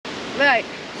Right,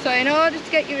 so in order to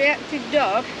get your reactive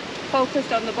dog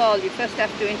focused on the ball, you first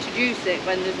have to introduce it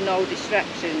when there's no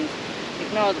distractions.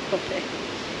 Ignore the puppy.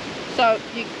 So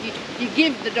you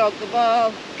give the dog the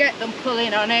ball, get them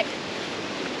pulling on it,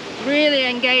 really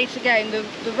engage the game.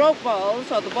 The rope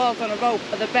balls, or the balls on a rope,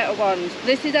 are the better ones.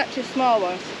 This is actually a small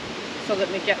one, so that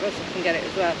Russell can get it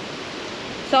as well.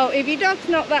 So if your dog's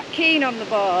not that keen on the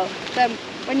ball, then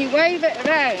when you wave it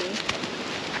around,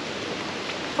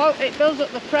 it builds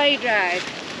up the prey drive.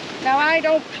 Now I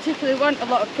don't particularly want a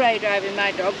lot of prey drive in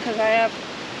my dog because I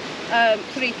have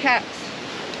 3 cats.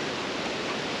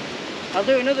 I'll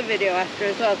do another video after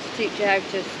as well to teach you how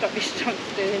to stop your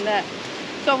dogs doing that.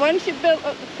 So once you've built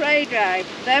up the prey drive,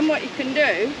 then what you can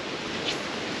do,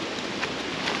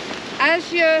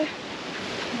 as you're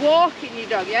walking your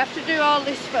dog, you have to do all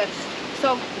this first.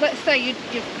 So let's say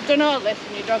you've done all this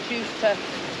and your dog's used to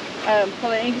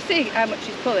pulling. You can see how much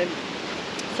he's pulling.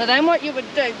 So then what you would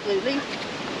do, Bluey,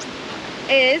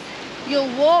 is you'll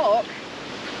walk,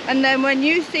 and then when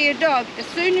you see a dog, as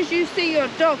soon as you see your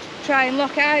dog try and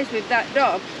lock eyes with that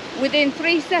dog, within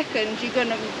 3 seconds you're going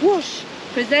to whoosh,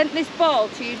 present this ball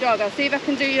to your dog. I'll see if I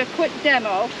can do you a quick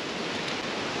demo.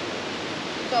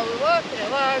 So we're walking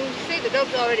along, you see the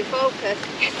dog's already focused.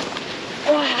 Yes.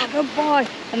 Oh, good boy.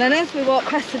 And then as we walk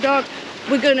past the dog,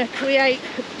 we're going to create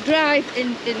drive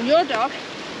in your dog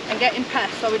and get him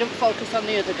past so we don't focus on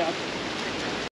the other dog.